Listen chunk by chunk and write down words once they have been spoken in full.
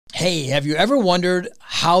Hey, have you ever wondered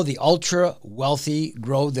how the ultra wealthy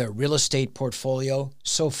grow their real estate portfolio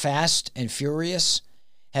so fast and furious?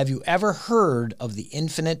 Have you ever heard of the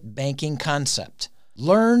infinite banking concept?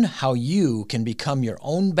 Learn how you can become your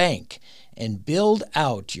own bank and build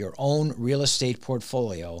out your own real estate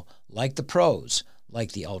portfolio like the pros,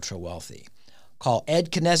 like the ultra wealthy. Call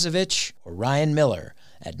Ed Knezovich or Ryan Miller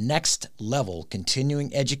at Next Level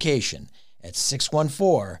Continuing Education at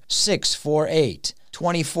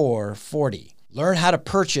 614-648-2440. Learn how to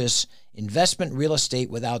purchase investment real estate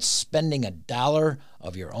without spending a dollar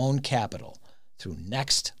of your own capital through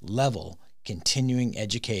Next Level Continuing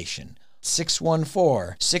Education.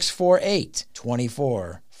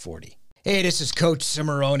 614-648-2440. Hey, this is Coach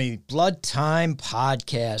Cimarroni, Blood Time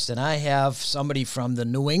Podcast, and I have somebody from the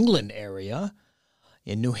New England area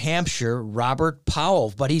in New Hampshire, Robert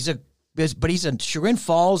Powell, but he's a Chagrin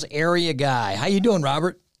Falls area guy. How you doing,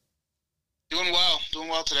 Robert? Doing well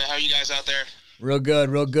today. How are you guys out there? Real good,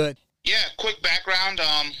 real good. Yeah, quick background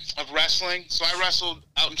of wrestling. So I wrestled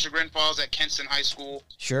out in Chagrin Falls at Kenston High School.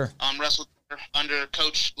 Sure. Wrestled under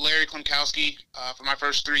Coach Larry Klimkowski for my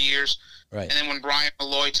first 3 years. Right. And then when Brian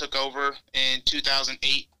Malloy took over in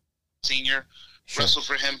 2008, senior, Sure. wrestled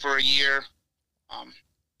for him for a year.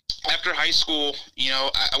 After high school,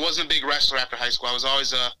 I wasn't a big wrestler after high school. I was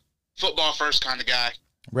always a football first kind of guy.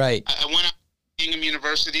 Right. I went out to Hingham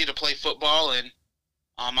University to play football, and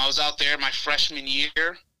I was out there my freshman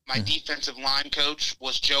year. My defensive line coach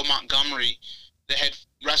was Joe Montgomery, the head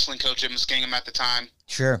wrestling coach at Muskingum at the time.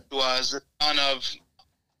 Sure. Who was the son of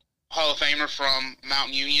Hall of Famer from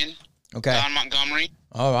Mount Union, Okay. Don Montgomery.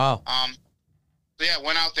 Oh, wow. So yeah,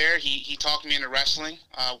 went out there. He talked me into wrestling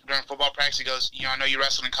during football practice. He goes, I know you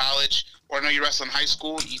wrestled in college, or I know you wrestled in high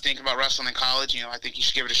school. You think about wrestling in college? I think you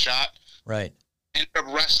should give it a shot. Right. Ended up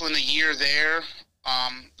wrestling a year there.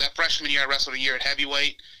 That freshman year, I wrestled a year at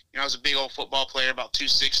heavyweight. I was a big old football player, about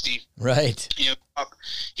 260. Right.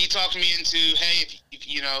 He talked me into, hey, if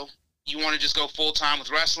you want to just go full time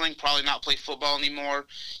with wrestling, probably not play football anymore.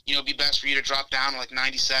 It'd be best for you to drop down to like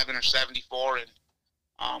 97 or 74. And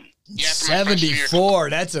yeah, 74.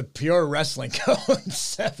 That's a pure wrestling code.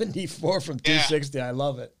 74 from 260. Yeah. I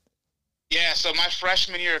love it. Yeah, so my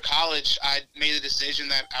freshman year of college, I made the decision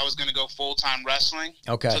that I was going to go full-time wrestling.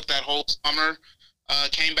 Okay. Took that whole summer,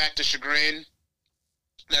 came back to Chagrin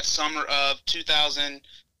that summer of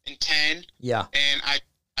 2010. Yeah. And I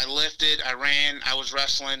lifted, I ran, I was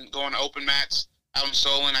wrestling, going to open mats out in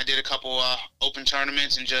Solon. I did a couple open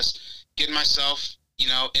tournaments and just getting myself,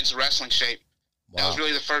 into wrestling shape. Wow. That was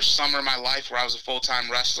really the first summer of my life where I was a full-time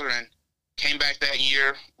wrestler, and came back that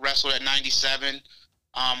year, wrestled at 97.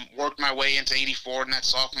 Worked my way into 84 in that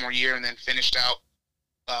sophomore year, and then finished out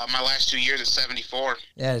my last 2 years at 74.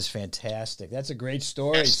 That is fantastic. That's a great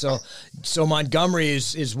story. Yes. So Montgomery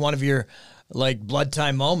is one of your blood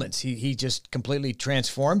time moments. He just completely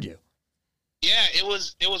transformed you. Yeah, it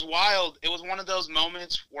was wild. It was one of those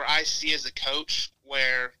moments where I see as a coach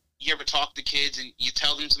where you ever talk to kids and you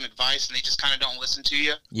tell them some advice and they just kind of don't listen to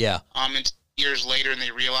you. Yeah. And years later and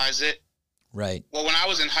they realize it. Right. Well, when I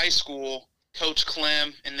was in high school, Coach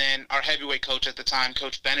Klim and then our heavyweight coach at the time,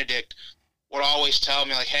 Coach Benedict, would always tell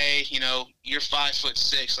me hey, you're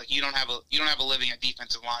 5'6", you don't have a living at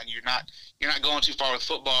defensive line. You're not going too far with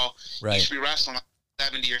football. Right. You should be wrestling like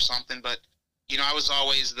 70 or something. But I was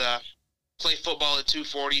always play football at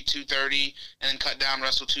 240, 230, and then cut down,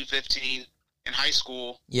 wrestle 215 in high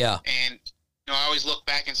school. Yeah. And I always look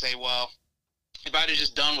back and say, well, if I'd have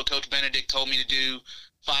just done what Coach Benedict told me to do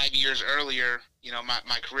 5 years earlier,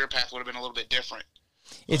 my career path would have been a little bit different.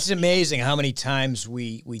 It's amazing how many times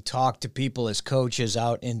we talk to people as coaches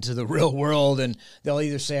out into the real world, and they'll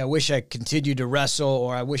either say, I wish I continued to wrestle,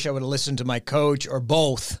 or I wish I would have listened to my coach, or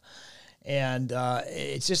both. And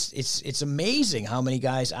it's amazing how many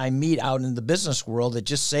guys I meet out in the business world that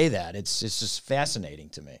just say that. It's just fascinating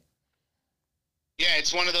to me. Yeah,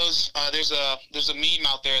 it's one of those. There's a meme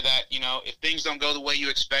out there that if things don't go the way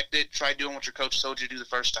you expected, try doing what your coach told you to do the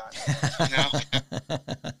first time. And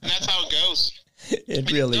that's how it goes.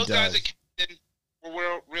 It really those does. Guys at Kenston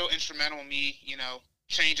were real instrumental in me,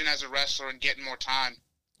 changing as a wrestler and getting more time.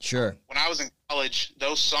 Sure. When I was in college,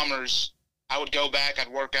 those summers, I would go back.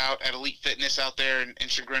 I'd work out at Elite Fitness out there in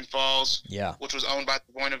Chagrin Falls. Yeah. Which was owned by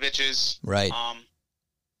the Voinoviches. Right.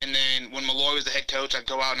 And then when Malloy was the head coach, I'd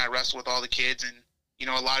go out and I'd wrestle with all the kids, and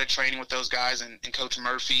a lot of training with those guys, and Coach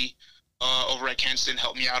Murphy over at Kenston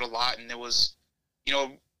helped me out a lot. And it was,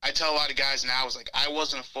 I tell a lot of guys now, I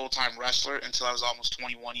wasn't a full-time wrestler until I was almost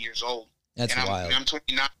 21 years old. That's and wild. I'm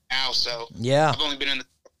 29 now, so yeah, I've only been in the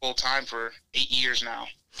full-time for 8 years now.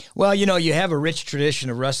 Well, you have a rich tradition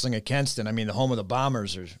of wrestling at Kenston. I mean, the home of the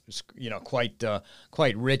Bombers is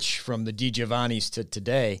quite rich from the DiGiovannis to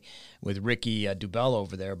today with Ricky Dubell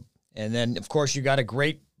over there. And then, of course, you got a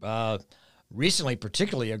great, recently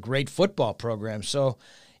particularly, a great football program. So,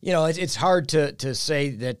 it's hard to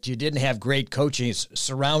say that you didn't have great coaching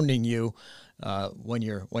surrounding you when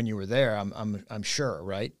you were there. I'm sure,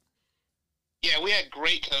 right? Yeah, we had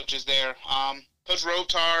great coaches there. Coach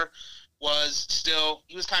Rotar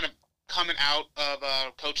he was kind of coming out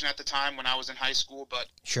of coaching at the time when I was in high school, but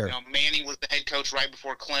sure. Manning was the head coach right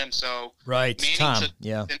before Clem, so right, Manning Tom, took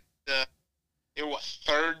yeah. They were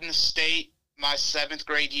third in the state my 7th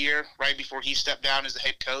grade year, right before he stepped down as the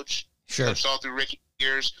head coach. Sure. Coached all through Ricky's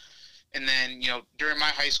years, and then during my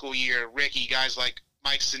high school year, Ricky, guys like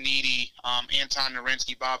Mike Saniti, Anton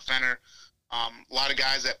Narinsky, Bob Fenner, a lot of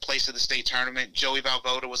guys that placed at the state tournament. Joey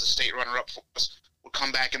Valvoda was a state runner-up for us. Would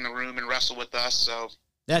come back in the room and wrestle with us. So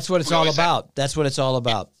that's what it's all about. That's what it's all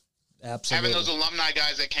about. Absolutely. Having those alumni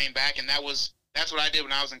guys that came back, and that's what I did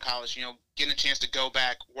when I was in college. Getting a chance to go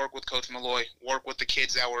back, work with Coach Malloy, work with the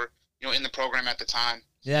kids that were in the program at the time.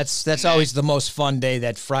 That's always the most fun day,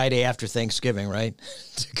 that Friday after Thanksgiving, right?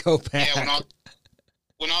 To go back. Yeah,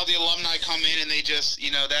 when all the alumni come in and they just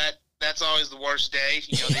that's always the worst day.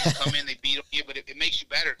 They just come in, they beat on you, but it makes you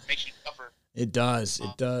better. It makes you tougher. It does.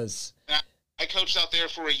 It does. I coached out there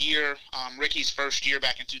for a year, Ricky's first year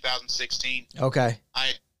back in 2016. Okay.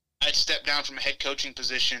 I'd stepped down from a head coaching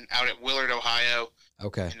position out at Willard, Ohio.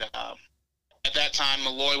 Okay. And at that time,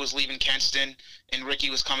 Malloy was leaving Kenston, and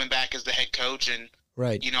Ricky was coming back as the head coach. And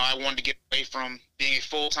right. I wanted to get away from being a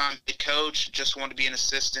full-time head coach. Just wanted to be an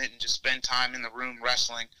assistant and just spend time in the room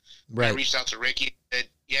wrestling. Right. I reached out to Ricky, said,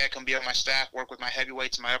 "Yeah, come be on my staff, work with my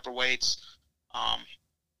heavyweights and my upper weights." I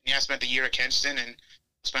spent the year at Kenston and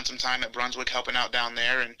spent some time at Brunswick helping out down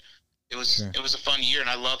there, and it was a fun year. And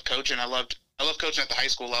I loved coaching. I love coaching at the high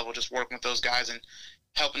school level, just working with those guys and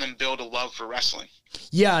helping them build a love for wrestling.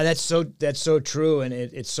 Yeah, that's so true, and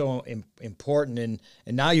it's so important. And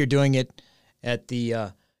now you're doing it at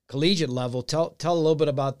the collegiate level. Tell a little bit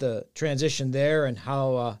about the transition there and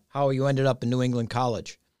how you ended up in New England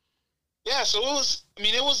College. Yeah, so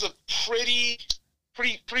it was a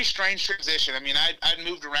pretty strange transition. I'd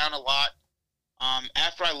moved around a lot.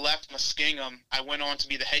 After I left Muskingum, I went on to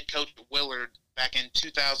be the head coach at Willard back in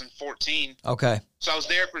 2014. Okay. So I was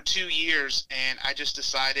there for 2 years, and I just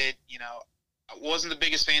decided, I wasn't the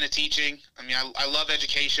biggest fan of teaching. I love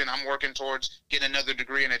education. I'm working towards getting another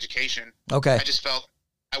degree in education. Okay. I just felt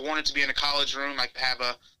I wanted to be in a college room. I could have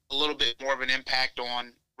a little bit more of an impact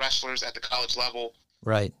on wrestlers at the college level.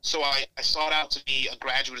 Right. So I sought out to be a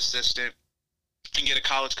graduate assistant and get a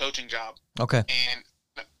college coaching job. Okay. And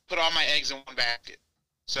put all my eggs in one basket.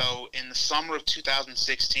 So in the summer of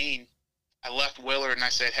 2016, I left Willard and I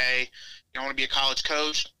said, "Hey, I want to be a college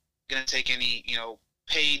coach. I'm going to take any,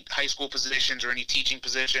 paid high school positions or any teaching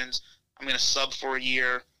positions. I'm going to sub for a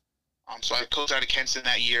year." So I coached out of Kenston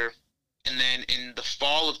that year. And then in the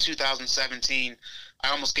fall of 2017, I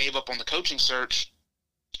almost gave up on the coaching search,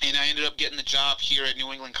 and I ended up getting the job here at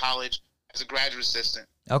New England College as a graduate assistant.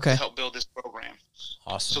 Okay. To help build this program.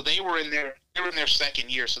 Awesome. So they were in their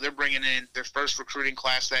second year. So they're bringing in their first recruiting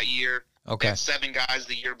class that year. Okay. They had 7 guys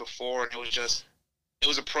the year before, and it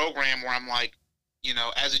was a program where I'm like,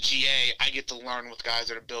 as a GA, I get to learn with guys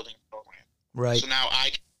that are building a program. Right. So now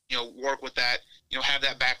I can, work with that, have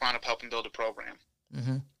that background of helping build a program.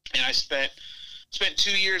 Mm-hmm. And I spent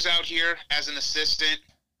 2 years out here as an assistant.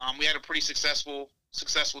 We had a pretty successful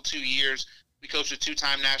 2 years. We coached a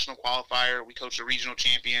 2-time national qualifier. We coached a regional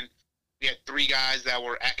champion. We had 3 guys that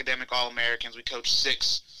were academic All-Americans. We coached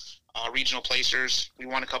 6 regional placers. We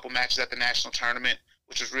won a couple matches at the national tournament,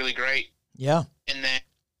 which was really great. Yeah. And then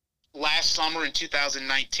last summer in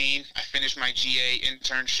 2019, I finished my GA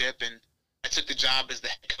internship, and I took the job as the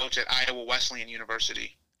head coach at Iowa Wesleyan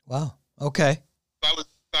University. Wow. Okay.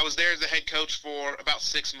 I was there as the head coach for about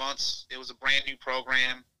 6 months. It was a brand new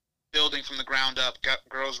program, building from the ground up,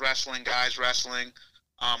 girls wrestling, guys wrestling,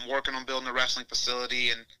 working on building a wrestling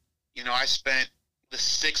facility. And, I spent the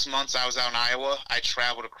 6 months I was out in Iowa, I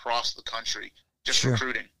traveled across the country just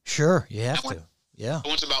recruiting. Sure, you have to. Yeah. I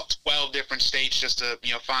went to about 12 different states just to,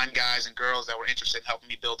 find guys and girls that were interested in helping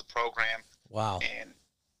me build the program. Wow. And,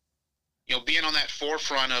 being on that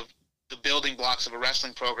forefront of the building blocks of a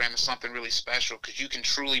wrestling program is something really special because you can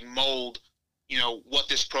truly mold, what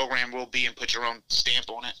this program will be and put your own stamp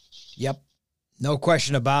on it. Yep. No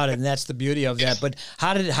question about it, and that's the beauty of that. But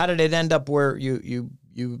how did it end up where you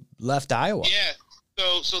left Iowa? Yeah.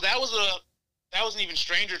 So that was an even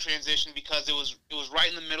stranger transition because it was right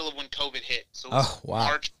in the middle of when COVID hit. So it was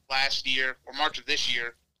March last year or March of this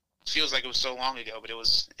year. feels like it was so long ago, but it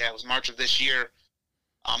was March of this year.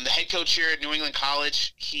 The head coach here at New England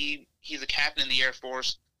College, he's a captain in the Air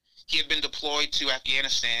Force. He had been deployed to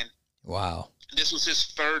Afghanistan. Wow. This was his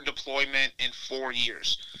third deployment in 4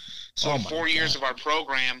 years. So in 4 years of our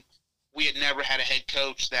program, we had never had a head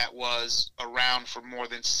coach that was around for more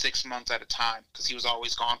than 6 months at a time because he was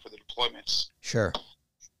always gone for the deployments. Sure.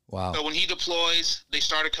 Wow. So when he deploys, they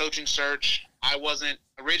start a coaching search. I wasn't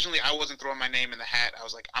throwing my name in the hat. I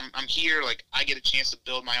was like, I'm here. Like, I get a chance to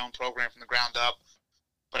build my own program from the ground up.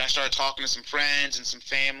 But I started talking to some friends and some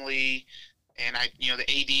family, and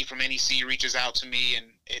the AD from NEC reaches out to me, and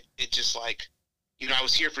it just like, I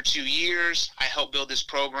was here for 2 years. I helped build this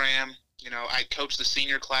program. I coached the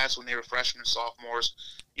senior class when they were freshmen and sophomores.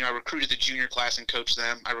 I recruited the junior class and coached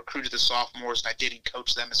them. I recruited the sophomores, and I didn't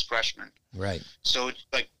coach them as freshmen. Right. So,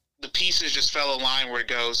 like, the pieces just fell in line where it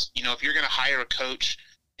goes, if you're going to hire a coach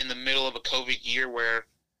in the middle of a COVID year where,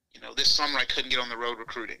 this summer I couldn't get on the road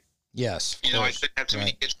recruiting. Yes. I couldn't have too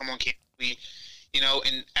many kids come on campus.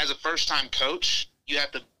 And as a first-time coach, you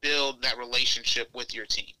have to build that relationship with your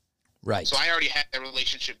team. Right. So I already had that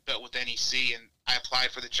relationship built with NEC, and I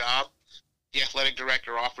applied for the job. The athletic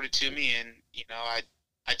director offered it to me, and,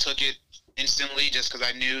 I took it instantly just because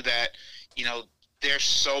I knew that, there's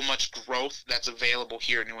so much growth that's available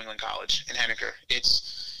here at New England College in Henniker.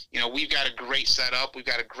 It's, we've got a great setup. We've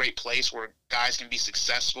got a great place where guys can be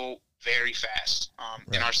successful very fast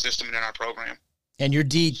in our system and in our program. And you're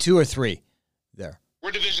D2 or 3 there?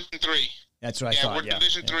 We're Division 3. That's what I thought. We're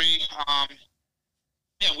Division 3.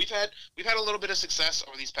 We've had a little bit of success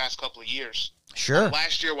over these past couple of years. Sure.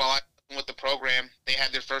 Last year, while I was with the program, they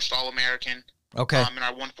had their first All-American. Okay. And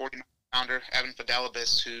our 140 pounder, Evan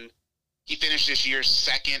Fidelibus, who he finished this year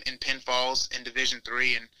second in pinfalls in Division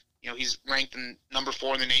 3, and he's ranked number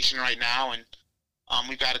 4 in the nation right now. And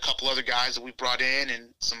we've got a couple other guys that we brought in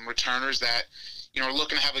and some returners that are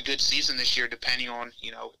looking to have a good season this year, depending on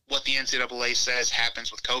what the NCAA says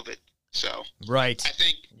happens with COVID. So right. I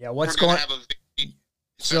think what's we're going to have a very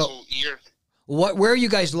successful year. Where are you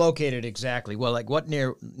guys located exactly? Well, like what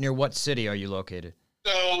near what city are you located?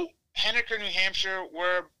 So Henniker, New Hampshire,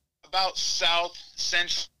 we're about south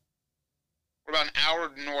central. We're about an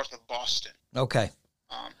hour north of Boston. Okay.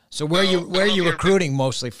 So where are you recruiting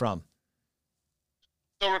mostly from?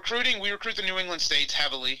 So we recruit the New England states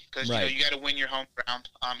heavily because you got to win your home ground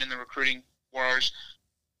in the recruiting wars.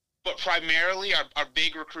 But primarily, our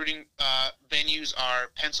big recruiting venues are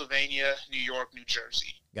Pennsylvania, New York, New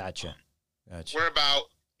Jersey. Gotcha. We're about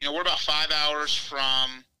 5 hours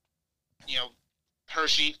from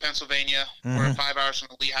Hershey, Pennsylvania. Mm-hmm. We're 5 hours from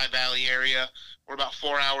the Lehigh Valley area. We're about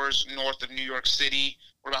 4 hours north of New York City.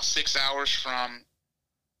 We're about 6 hours from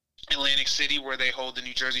Atlantic City, where they hold the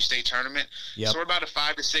New Jersey State Tournament. Yep. So we're about a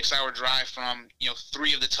 5 to 6 hour drive from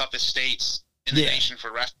 3 of the toughest states in the nation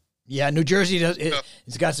for wrestling. Yeah, New Jersey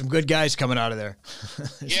it's got some good guys coming out of there.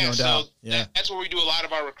 No doubt. That's where we do a lot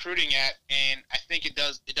of our recruiting at, and I think it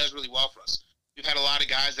does really well for us. We've had a lot of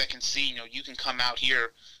guys that can see you can come out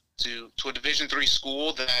here to a Division III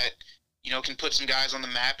school that can put some guys on the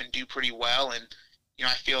map and do pretty well, and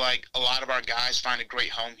I feel like a lot of our guys find a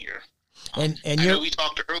great home here. And I know we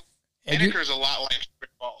talked earlier. Henniker's a lot like Chagrin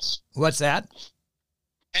Falls. What's that?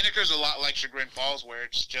 Henniker's a lot like Chagrin Falls, where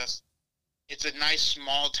it's a nice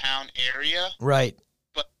small town area. Right.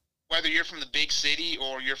 But whether you're from the big city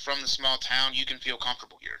or you're from the small town, you can feel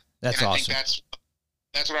comfortable here. That's awesome. I think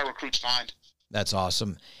that's what our recruits find. That's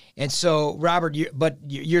awesome. And so, Robert, you're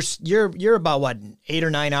about what, 8 or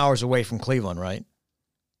 9 hours away from Cleveland, right?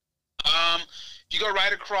 If you go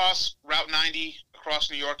right across Route 90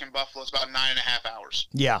 across New York and Buffalo, it's about 9.5 hours.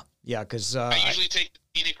 Yeah, because I usually take the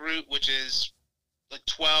scenic route, which is like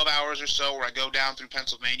 12 hours or so, where I go down through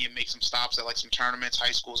Pennsylvania and make some stops at like some tournaments,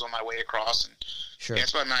 high schools on my way across. And sure. Yeah,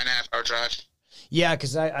 it's about a 9.5 hour drive. Yeah,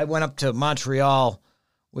 because I went up to Montreal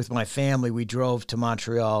with my family. We drove to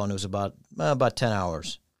Montreal, and it was about 10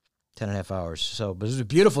 hours, 10.5 hours. So, but it was a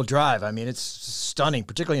beautiful drive. I mean, it's stunning,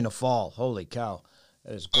 particularly in the fall. Holy cow.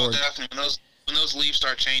 That is gorgeous. Oh, definitely. When those leaves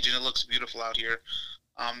start changing, it looks beautiful out here.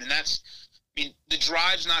 And the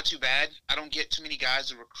drive's not too bad. I don't get too many guys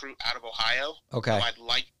to recruit out of Ohio. Okay. I'd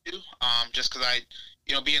like to, just because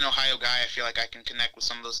being an Ohio guy, I feel like I can connect with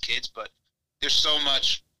some of those kids. But there's so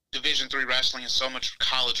much Division III wrestling and so much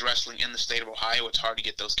college wrestling in the state of Ohio, it's hard to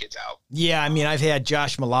get those kids out. Yeah, I mean, I've had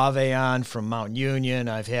Josh Malave on from Mount Union.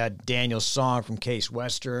 I've had Daniel Song from Case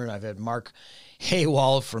Western. I've had Mark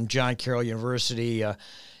Haywald from John Carroll University.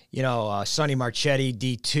 Sonny Marchetti,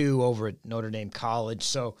 D2 over at Notre Dame College.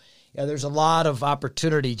 So, yeah, there's a lot of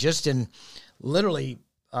opportunity just in literally,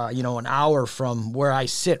 an hour from where I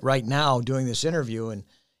sit right now doing this interview. And,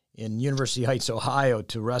 in University Heights, Ohio,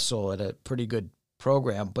 to wrestle at a pretty good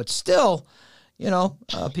program. But still,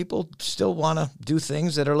 people still want to do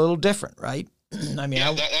things that are a little different, right? I mean,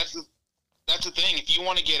 that's the thing. If you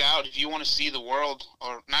want to get out, if you want to see the world,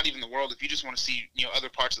 or not even the world, if you just want to see other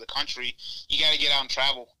parts of the country, you got to get out and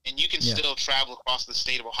travel. And you can still travel across the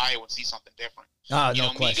state of Ohio and see something different. No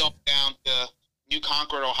question. Me going down to New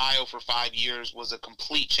Concord, Ohio for 5 years was a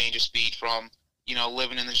complete change of speed from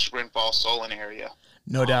living in the Chagrin Falls, Solon area.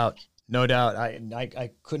 No doubt. I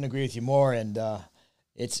couldn't agree with you more. And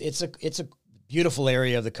it's a beautiful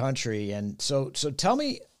area of the country. And so tell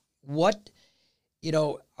me, what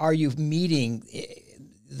are you meeting?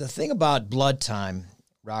 The thing about Blood Time,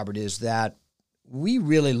 Robert, is that we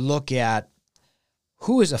really look at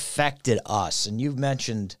who has affected us. And you've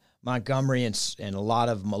mentioned Montgomery and a lot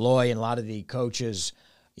of Malloy and a lot of the coaches,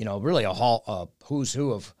 really a who's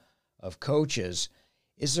who of coaches.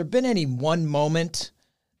 Is there been any one moment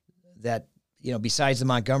that, besides the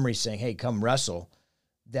Montgomery saying, hey, come wrestle,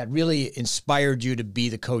 that really inspired you to be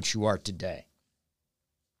the coach you are today?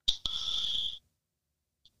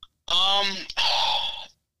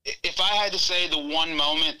 If I had to say the one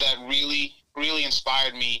moment that really, really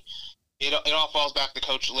inspired me, it all falls back to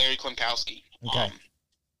Coach Larry Klimkowski. Okay.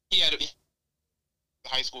 He had the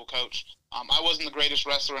high school coach. I wasn't the greatest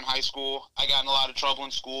wrestler in high school. I got in a lot of trouble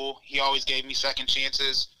in school. He always gave me second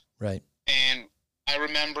chances. Right. And I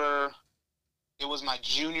remember it was my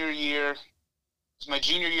junior year. It was my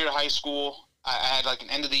junior year of high school. I had like an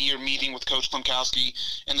end-of-the-year meeting with Coach Klimkowski,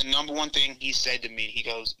 and the number one thing he said to me, he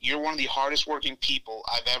goes, "You're one of the hardest-working people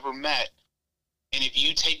I've ever met, and if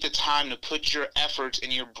you take the time to put your efforts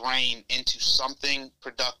and your brain into something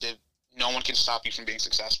productive, no one can stop you from being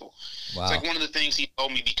successful." Wow. It's like one of the things he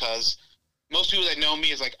told me, because most people that know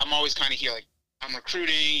me is like, I'm always kind of here, like I'm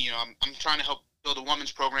recruiting, I'm trying to help build a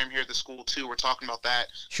women's program here at the school too. We're talking about that.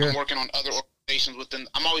 Sure. I'm working on other organizations within.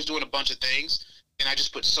 I'm always doing a bunch of things. And I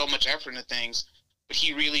just put so much effort into things, but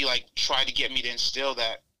he really tried to get me to instill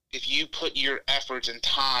that if you put your efforts and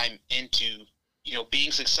time into,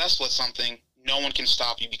 being successful at something, no one can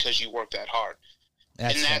stop you because you work that hard.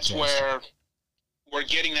 That's fantastic. Where we're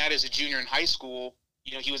getting that as a junior in high school.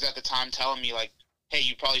 He was at the time telling me hey,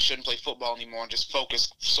 you probably shouldn't play football anymore and just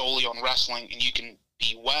focus solely on wrestling and you can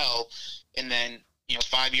be well. And then,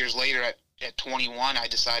 5 years later at 21, I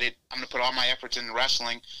decided I'm going to put all my efforts into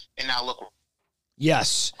wrestling, and now look.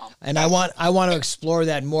 Yes, and I want to explore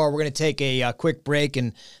that more. We're going to take a quick break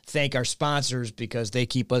and thank our sponsors because they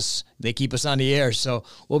keep us on the air. So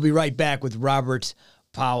we'll be right back with Robert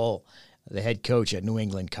Powell, the head coach at New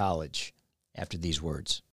England College, after these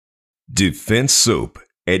words. Defense Soap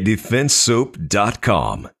at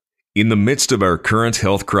defensesoap.com. In the midst of our current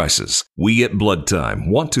health crisis, we at Blood Time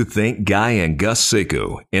want to thank Guy and Gus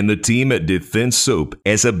Seiko and the team at Defense Soap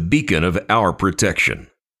as a beacon of our protection.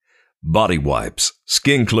 Body wipes,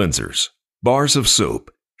 skin cleansers, bars of soap,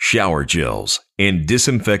 shower gels, and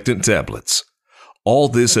disinfectant tablets. All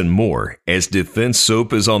this and more as Defense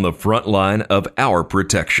Soap is on the front line of our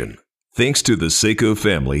protection. Thanks to the Seiko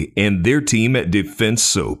family and their team at Defense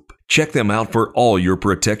Soap. Check them out for all your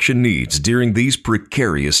protection needs during these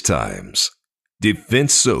precarious times.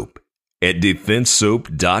 Defense Soap at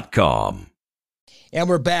defensesoap.com. And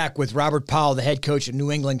we're back with Robert Powell, the head coach at New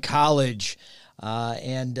England College.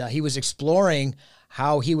 And he was exploring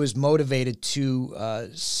how he was motivated to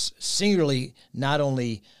singularly not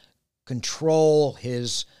only control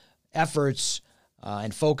his efforts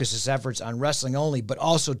and focus his efforts on wrestling only, but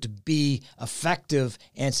also to be effective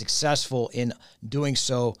and successful in doing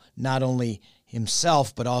so, not only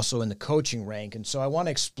himself, but also in the coaching rank. And so I want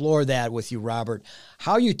to explore that with you, Robert.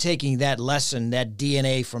 How are you taking that lesson, that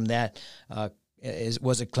DNA from that?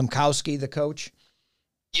 Was it Klimkowski, the coach?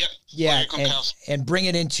 Yep. Yeah, and bring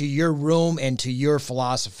it into your room and to your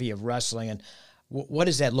philosophy of wrestling. And what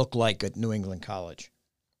does that look like at New England College?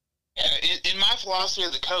 Yeah, in my philosophy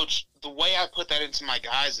as a coach, the way I put that into my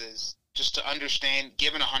guys is just to understand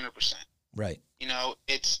giving 100%. Right.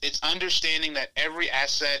 It's understanding that every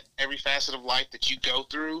asset, every facet of life that you go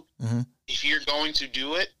through, if you're going to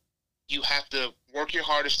do it, you have to work your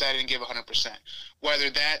hardest at it and give 100%. Whether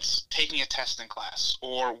that's taking a test in class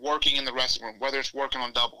or working in the wrestling room, whether it's working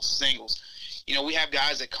on doubles, singles. We have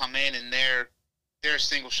guys that come in and they're a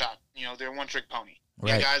single shot. They're a one-trick pony. Right. We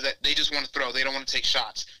have guys that they just want to throw. They don't want to take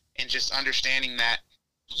shots. And just understanding that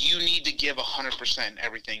you need to give 100% in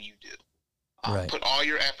everything you do. Right. Put all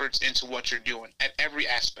your efforts into what you're doing at every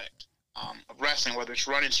aspect of wrestling, whether it's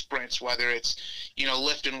running sprints, whether it's,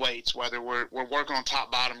 lifting weights, whether we're working on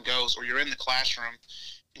top-bottom goes, or you're in the classroom,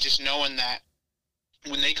 and just knowing that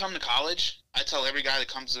when they come to college, I tell every guy that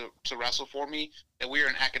comes to wrestle for me that we are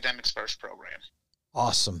an academics first program.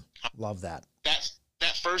 Awesome. Love that.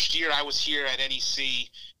 That first year I was here at NEC,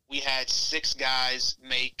 we had 6 guys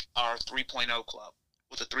make our 3.0 club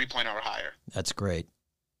with a 3.0 or higher. That's great.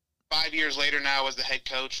 5 years later now as the head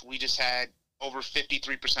coach, we just had over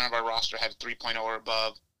 53% of our roster had 3.0 or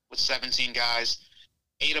above with 17 guys.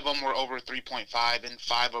 8 of them were over 3.5, and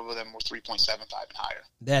 5 of them were 3.75 and higher.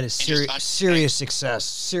 That is serious success.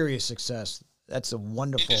 Serious success. That's a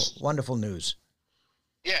wonderful news.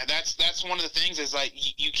 Yeah, that's one of the things is like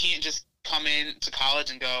you can't just come in to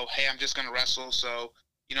college and go, hey, I'm just going to wrestle, so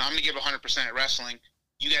I'm going to give 100% at wrestling.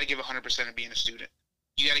 You got to give 100% at being a student.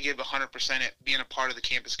 You got to give 100% at being a part of the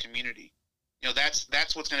campus community.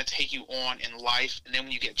 That's what's going to take you on in life, and then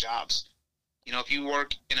when you get jobs. If you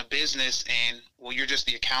work in a business and, you're just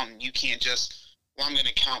the accountant, you can't just, I'm going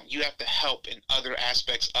to count. You have to help in other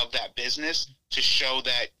aspects of that business to show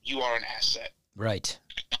that you are an asset. Right.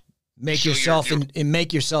 Make yourself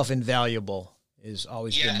make yourself invaluable is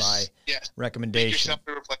always been my recommendation.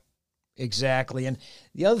 Exactly. And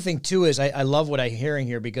the other thing, too, is I love what I'm hearing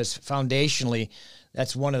here because foundationally,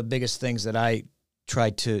 that's one of the biggest things that I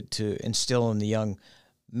try to instill in the young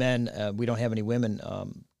men. We don't have any women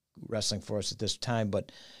wrestling for us at this time,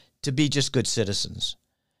 but to be just good citizens.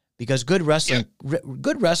 Because good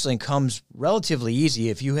wrestling comes relatively easy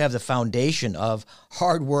if you have the foundation of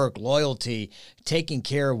hard work, loyalty, taking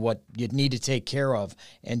care of what you need to take care of,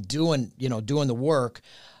 and doing the work.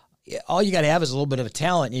 All you got to have is a little bit of a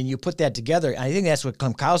talent, and you put that together. I think that's what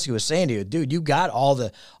Klimkowski was saying to you, dude. You got all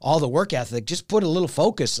the work ethic. Just put a little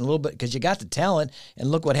focus and a little bit because you got the talent.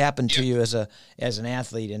 And look what happened to you as an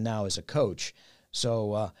athlete and now as a coach.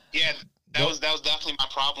 So that was definitely my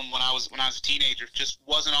problem when I was a teenager. Just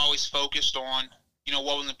wasn't always focused on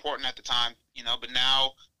what was important at the time. But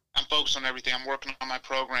now I'm focused on everything. I'm working on my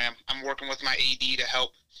program. I'm working with my AD to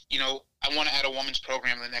help. I want to add a women's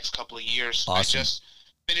program in the next couple of years. Awesome. I just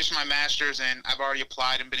finished my master's, and I've already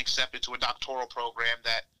applied and been accepted to a doctoral program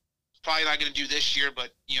that probably not going to do this year, but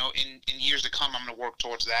in years to come, I'm going to work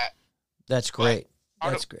towards that. That's great.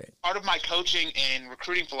 Great. Part of my coaching and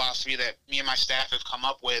recruiting philosophy that me and my staff have come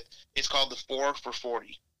up with is called the 4 for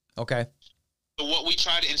 40. Okay. So what we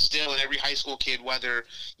try to instill in every high school kid, whether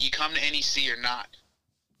you come to NEC or not,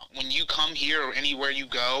 when you come here or anywhere you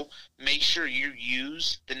go, make sure you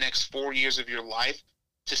use the next 4 years of your life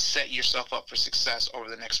to set yourself up for success over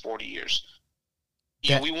the next 40 years.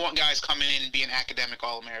 We want guys coming in and being academic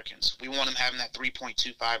All-Americans. We want them having that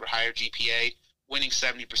 3.25 or higher GPA, winning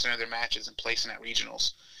 70% of their matches and placing at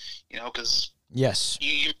regionals. Because yes,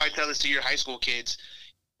 you might tell this to your high school kids,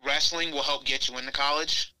 wrestling will help get you into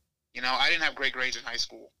college. I didn't have great grades in high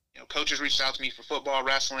school. Coaches reached out to me for football,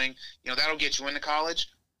 wrestling. That'll get you into college.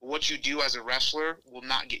 But what you do as a wrestler will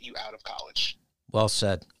not get you out of college. Well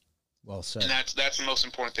said. Well said. And that's the most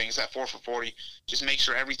important thing is that 4 for 40. Just make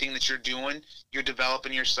sure everything that you're doing, you're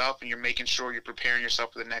developing yourself and you're making sure you're preparing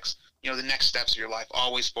yourself for the next steps of your life.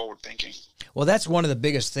 Always forward thinking. Well, that's one of the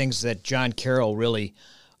biggest things that John Carroll really,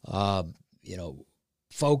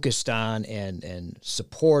 focused on and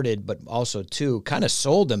supported, but also too kind of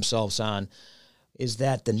sold themselves on, is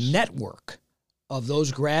that the network of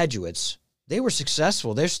those graduates, they were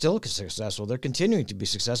successful. They're still successful. They're continuing to be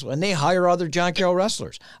successful, and they hire other John Carroll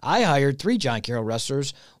wrestlers. I hired 3 John Carroll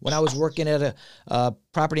wrestlers when I was working at a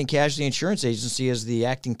property and casualty insurance agency as the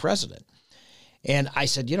acting president. And I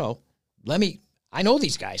said, I know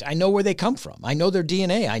these guys. I know where they come from. I know their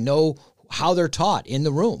DNA. I know how they're taught in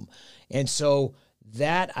the room. And so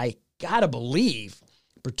that I got to believe,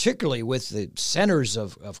 particularly with the centers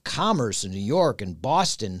of commerce in New York and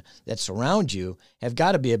Boston that surround you, have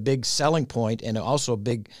got to be a big selling point and also a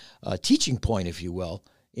big teaching point, if you will,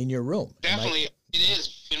 in your room. Definitely, it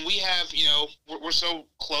is. And we have, we're so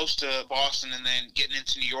close to Boston and then getting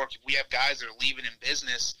into New York. If we have guys that are leaving in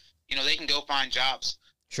business, they can go find jobs.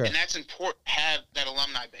 Sure. And that's important to have that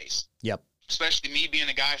alumni base. Yep. Especially me being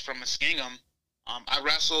a guy from Muskingum. I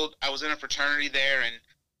wrestled. I was in a fraternity there, and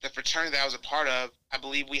the fraternity that I was a part of, I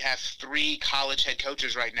believe we have 3 college head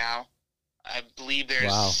coaches right now. I believe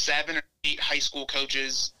there's 7 or 8 high school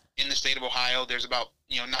coaches in the state of Ohio. There's about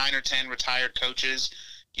 9 or 10 retired coaches,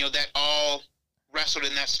 that all wrestled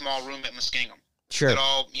in that small room at Muskingum. Sure. That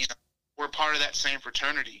all, we're part of that same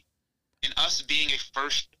fraternity. And us being a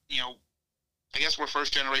first, I guess we're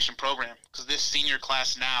first generation program because this senior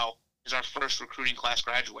class now is our first recruiting class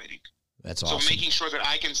graduating. That's awesome. So making sure that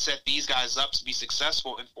I can set these guys up to be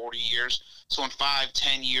successful in 40 years. So in 5,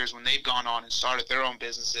 10 years when they've gone on and started their own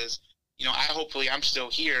businesses, hopefully I'm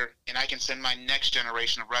still here and I can send my next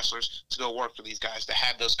generation of wrestlers to go work for these guys to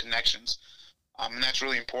have those connections. And that's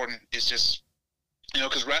really important. It's just,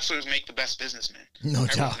 because wrestlers make the best businessmen. No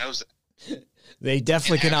Everyone doubt. knows that. They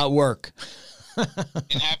definitely can outwork. And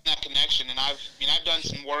having that connection. And I've done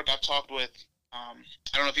some work. I've talked with, I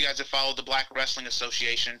don't know if you guys have followed the Black Wrestling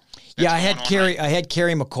Association. Yeah, I had Kerry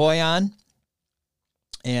McCoy on,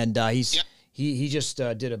 and he just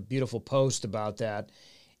did a beautiful post about that.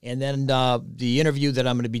 And then the interview that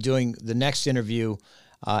I'm going to be doing, the next interview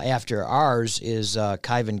after ours, is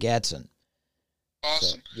Kyvan Gadsden.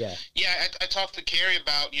 Awesome. So, yeah. Yeah, I talked to Kerry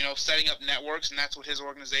about, setting up networks, and that's what his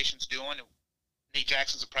organization's doing. Nate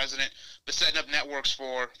Jackson's the president, but setting up networks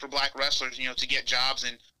for Black wrestlers, to get jobs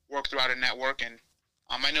and work throughout a network. And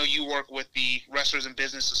I know you work with the Wrestlers in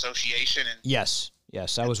Business Association. And Yes,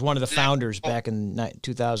 I was one of the founders back in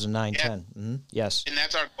 2009, 10. Mm-hmm. Yes. And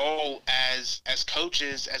that's our goal as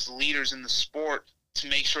coaches, as leaders in the sport, to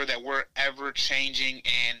make sure that we're ever changing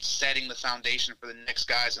and setting the foundation for the next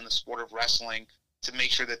guys in the sport of wrestling to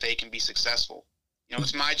make sure that they can be successful.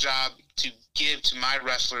 It's my job to give to my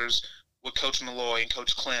wrestlers what Coach Malloy and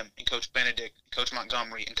Coach Klim and Coach Benedict and Coach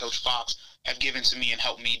Montgomery and Coach Fox have given to me and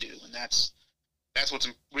helped me do. And that's what's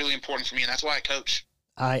really important for me, and that's why I coach.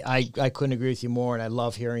 I couldn't agree with you more, and I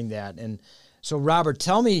love hearing that. And so, Robert,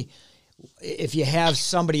 tell me if you have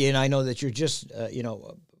somebody, and I know that you're just,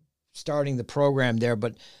 starting the program there,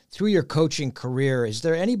 but through your coaching career, is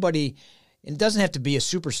there anybody, and it doesn't have to be a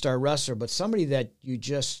superstar wrestler, but somebody that you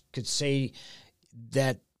just could say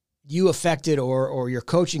that you affected or your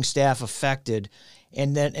coaching staff affected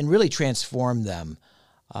and really transformed them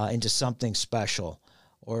into something special,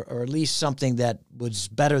 or at least something that was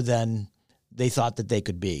better than they thought that they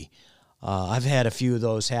could be? I've had a few of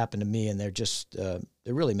those happen to me, and they're just they're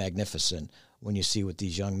really magnificent when you see what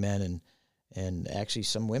these young men and actually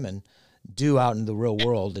some women do out in the real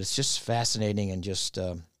world. It's just fascinating, and just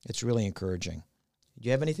it's really encouraging. Do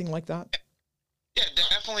you have anything like that? Yeah,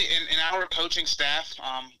 definitely. In our coaching staff,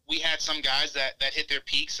 we had some guys that hit their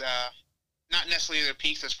peaks, not necessarily their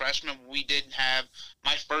peaks as freshmen. We did have,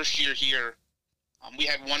 my first year here, we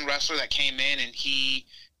had one wrestler that came in, and he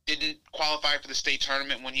didn't qualify for the state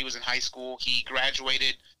tournament when he was in high school. He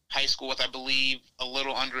graduated high school with, I believe, a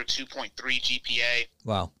little under a 2.3 GPA.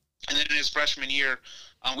 Wow. And then in his freshman year,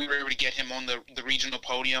 we were able to get him on the regional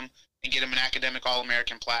podium and get him an academic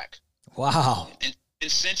All-American plaque. Wow.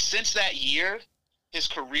 And since that year, his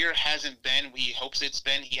career hasn't been what he hopes it's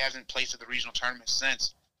been. He hasn't placed at the regional tournament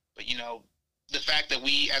since. But, the fact that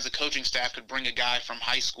we as a coaching staff could bring a guy from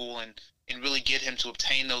high school and really get him to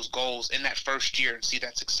obtain those goals in that first year and see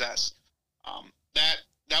that success,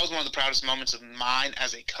 that was one of the proudest moments of mine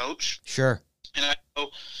as a coach. Sure. And I know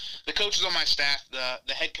the coaches on my staff,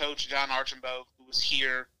 the head coach, John Archambault, who was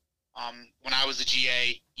here when I was a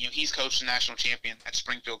GA, he's coached the national champion at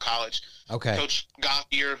Springfield College. Okay. Coach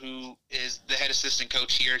Gothier, who is the head assistant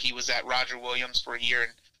coach here, he was at Roger Williams for a year.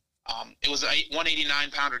 And it was a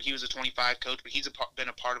 189-pounder. He was a 25 coach, but he's been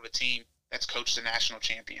a part of a team that's coached the national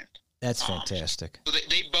champion. That's fantastic. So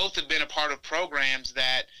they both have been a part of programs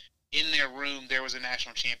that in their room there was a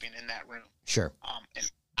national champion in that room. Sure. And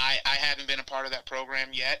I haven't been a part of that program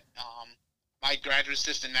yet. My graduate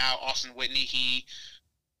assistant now, Austin Whitney, he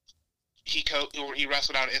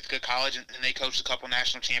wrestled out at Ithaca College, and they coached a couple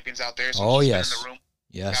national champions out there. So he's been in the room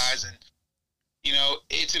with guys. And,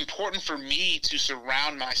 it's important for me to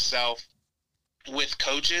surround myself with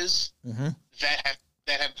coaches that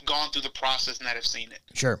have gone through the process and that have seen it.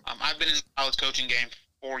 Sure. I've been in the college coaching game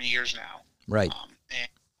 4 years now. Right.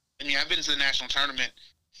 And I've been to the national tournament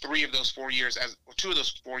 2 of those 4 years as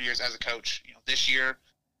a coach. This year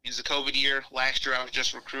is the COVID year. Last year I was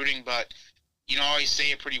just recruiting, but I always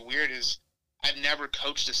say it pretty weird is I've never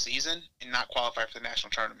coached a season and not qualified for the national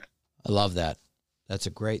tournament. I love that. That's a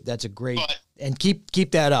great, and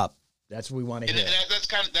keep that up. That's what we want to hear. That's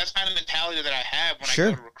kind of the mentality that I have when I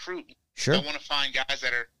go to recruit. Sure. I want to find guys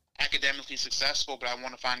that are academically successful, but I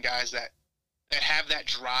want to find guys that have that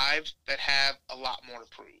drive, that have a lot more to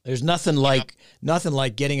prove. There's nothing like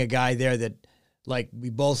getting a guy there that, like, we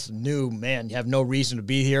both knew, man, you have no reason to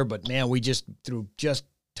be here, but man, we just through just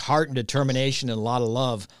heart and determination and a lot of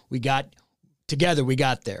love, we got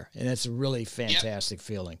there, and it's a really fantastic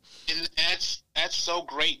feeling. And that's so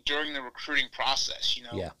great during the recruiting process.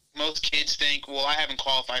 Most kids think, well, I haven't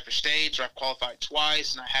qualified for states, or I've qualified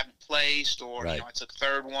twice and I haven't placed, or I took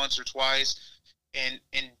third once or twice, and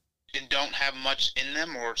don't have much in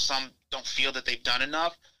them, or some don't feel that they've done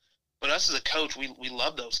enough. But us as a coach, we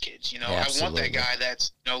love those kids. I want that guy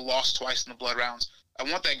that's lost twice in the blood rounds. I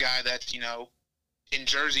want that guy that's in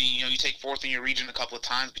Jersey, you take fourth in your region a couple of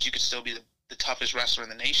times, but you could still be the toughest wrestler in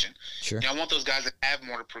the nation. Sure. I want those guys that have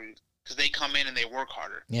more to prove, because they come in and they work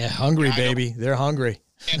harder. Yeah, hungry, baby. They're hungry.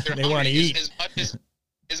 They want to eat.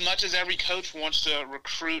 As much as every coach wants to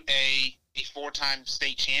recruit a 4-time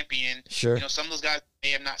state champion, sure. Some of those guys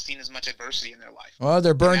may have not seen as much adversity in their life. Well,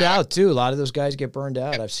 they're burned out too. A lot of those guys get burned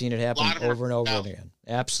out. I've seen it happen over and over again.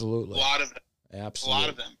 Absolutely. A lot of them. Absolutely. A lot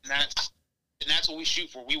of them. And that's what we shoot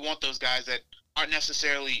for. We want those guys that aren't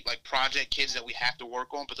necessarily like project kids that we have to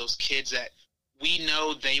work on, but those kids that we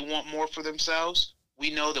know they want more for themselves. We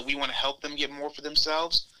know that we want to help them get more for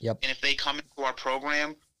themselves. Yep. And if they come into our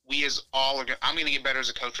program, I'm going to get better as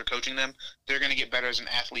a coach for coaching them. They're going to get better as an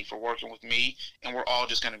athlete for working with me, and we're all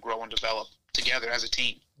just going to grow and develop together as a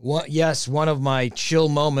team. Yes, one of my chill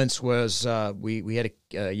moments was we had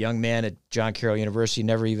a young man at John Carroll University.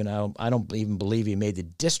 I don't even believe he made the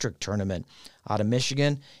district tournament out of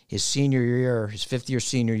Michigan. His fifth-year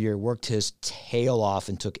senior year, worked his tail off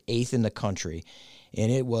and took 8th in the country.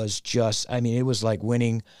 And it was it was like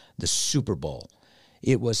winning the Super Bowl.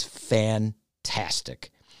 It was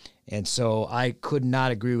fantastic. And so I could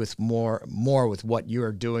not agree with more with what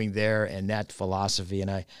you're doing there and that philosophy. And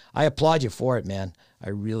I applaud you for it, man.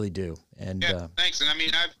 I really do. And yeah, thanks. And I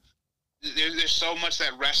mean, there's so much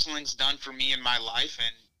that wrestling's done for me in my life,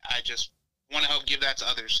 and I just want to help give that to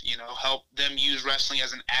others. Help them use wrestling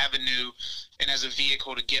as an avenue and as a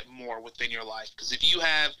vehicle to get more within your life. Because if you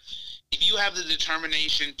have the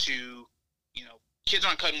determination to, kids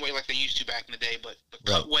aren't cutting weight like they used to back in the day, but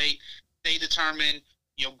cut weight, stay determined.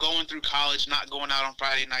 Going through college, not going out on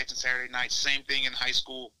Friday nights and Saturday nights, same thing in high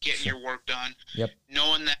school, getting your work done. Yep.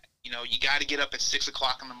 Knowing that, you got to get up at 6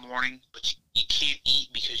 o'clock in the morning, but you can't eat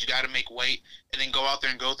because you got to make weight, and then go out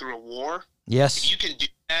there and go through a war. Yes. If you can do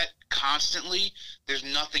that constantly, there's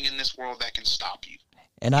nothing in this world that can stop you.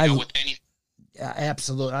 And with anything.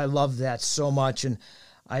 Absolutely. I love that so much. And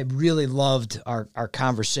I really loved our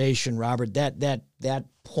conversation, Robert. That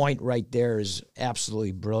point right there is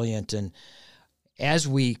absolutely brilliant. And as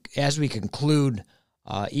we conclude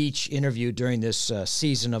each interview during this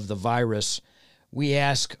season of the virus, we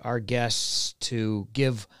ask our guests to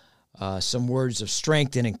give some words of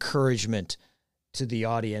strength and encouragement to the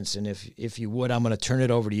audience. And if you would, I'm going to turn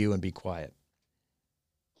it over to you and be quiet.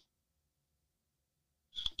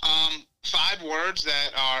 5 words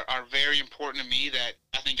that are very important to me that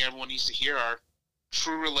I think everyone needs to hear are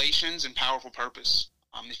true relations and powerful purpose.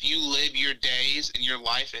 If you live your days and your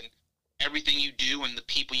life and everything you do and the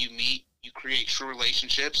people you meet, you create true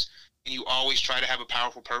relationships, and you always try to have a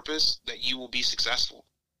powerful purpose, that you will be successful.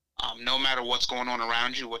 No matter what's going on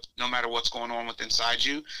around you, no matter what's going on inside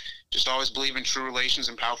you, just always believe in true relations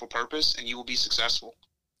and powerful purpose, and you will be successful.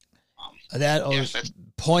 That's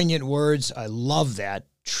poignant words. I love that.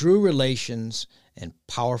 True relations and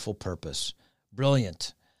powerful purpose.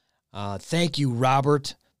 Brilliant. Thank you,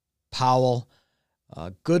 Robert Powell.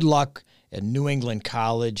 Good luck at New England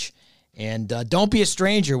College. And don't be a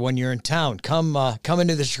stranger when you're in town. Come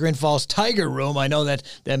into the Chagrin Falls Tiger Room. I know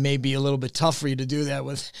that may be a little bit tough for you to do that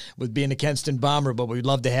with being a Kenston Bomber, but we'd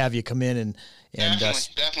love to have you come in and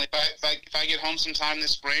definitely. If I get home sometime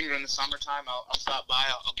this spring or in the summertime, I'll stop by.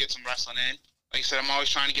 I'll get some wrestling in. Like I said, I'm always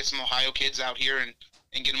trying to get some Ohio kids out here and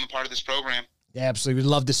get them a part of this program. Yeah, absolutely. We'd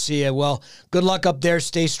love to see you. Well, good luck up there.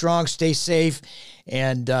 Stay strong, stay safe,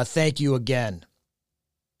 and thank you again.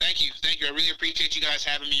 Thank you. I really appreciate you guys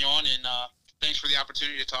having me on, and thanks for the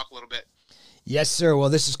opportunity to talk a little bit. Yes, sir. Well,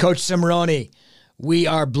 this is Coach Cimoroni. We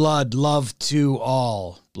are blood, love to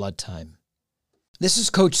all. Blood time. This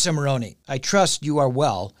is Coach Cimoroni. I trust you are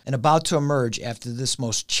well and about to emerge after this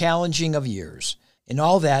most challenging of years. In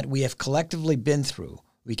all that we have collectively been through,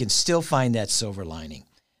 we can still find that silver lining.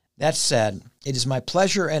 That said, it is my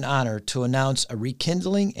pleasure and honor to announce a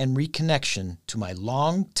rekindling and reconnection to my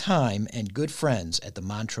long time and good friends at the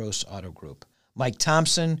Montrose Auto Group. Mike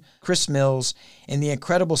Thompson, Chris Mills, and the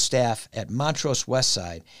incredible staff at Montrose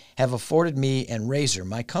Westside have afforded me and Razor,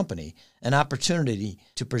 my company, an opportunity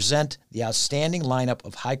to present the outstanding lineup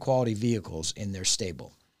of high-quality vehicles in their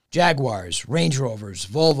stable. Jaguars, Range Rovers,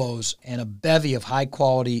 Volvos, and a bevy of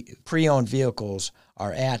high-quality pre-owned vehicles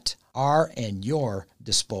are at our and your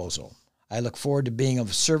disposal. I look forward to being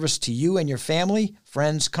of service to you and your family,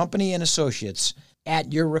 friends, company, and associates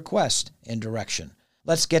at your request and direction.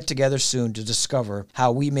 Let's get together soon to discover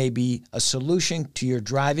how we may be a solution to your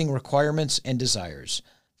driving requirements and desires.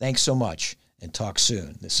 Thanks so much, and talk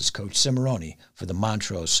soon. This is Coach Cimoroni for the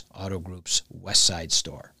Montrose Auto Group's Westside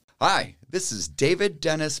Store. Hi, this is David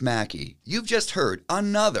Dennis Mackey. You've just heard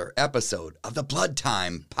another episode of the Blood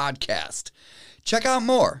Time Podcast. Check out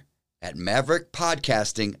more at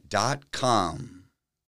maverickpodcasting.com.